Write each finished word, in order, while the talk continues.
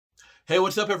Hey,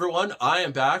 what's up everyone? I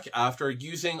am back after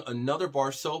using another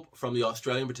bar soap from the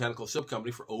Australian Botanical Soap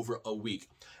Company for over a week.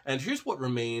 And here's what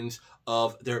remains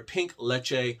of their pink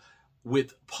lychee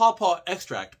with pawpaw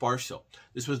extract bar soap.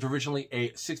 This was originally a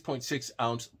 6.6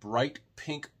 ounce bright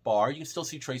pink bar. You can still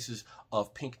see traces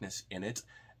of pinkness in it.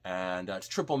 And it's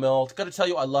triple milled. Got to tell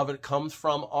you, I love it. It comes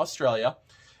from Australia.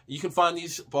 You can find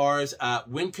these bars at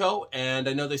Winco, and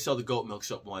I know they sell the goat milk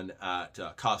soap one at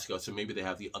Costco, so maybe they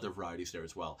have the other varieties there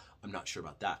as well. I'm not sure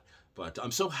about that. But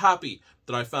I'm so happy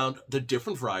that I found the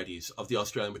different varieties of the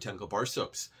Australian Botanical bar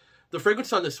soaps. The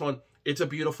fragrance on this one, it's a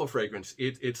beautiful fragrance.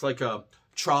 It's like a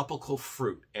tropical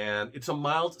fruit, and it's a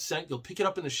mild scent. You'll pick it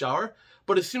up in the shower,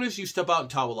 but as soon as you step out and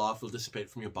towel off, it'll dissipate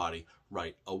from your body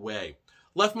right away.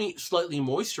 Left me slightly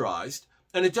moisturized,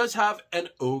 and it does have an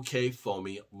okay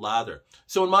foamy lather.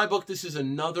 So in my book, this is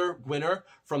another winner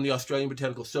from the Australian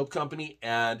Botanical Soap Company,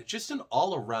 and just an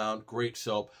all-around great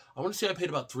soap. I want to say I paid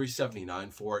about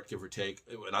 $3.79 for it, give or take,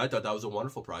 and I thought that was a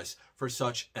wonderful price for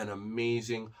such an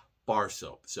amazing bar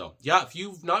soap. So yeah, if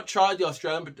you've not tried the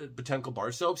Australian Botanical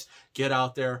bar soaps, get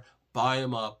out there, buy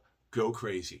them up, go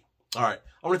crazy. All right,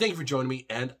 I want to thank you for joining me,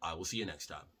 and I will see you next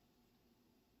time.